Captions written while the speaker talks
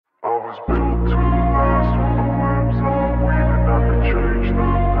was built to last with the webs and the weaving. I could change the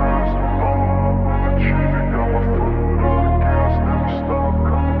past with all I'm achieving. Got my foot on the gas, never stop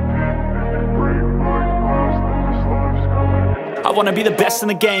competing. If you break like glass, then this life's gonna end. I wanna be the best in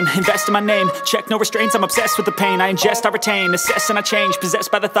the game, invest in my name. Check no restraints, I'm obsessed with the pain. I ingest, I retain, assess and I change.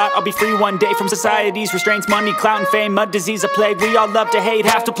 Possessed by the thought I'll be free one day from society's restraints. Money, clout and fame, mud, disease, a plague. We all love to hate,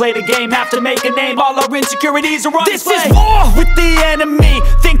 have to play the game, have to make a name. All our insecurities are on display. This is war with the enemy,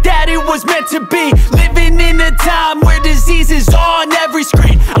 think that it was meant to be. Living in a time where disease is on every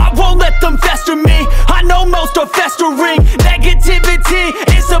screen. I won't let them fester me, I know most are festering. Negativity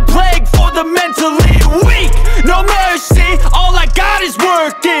is a plague for the mentally weak. No matter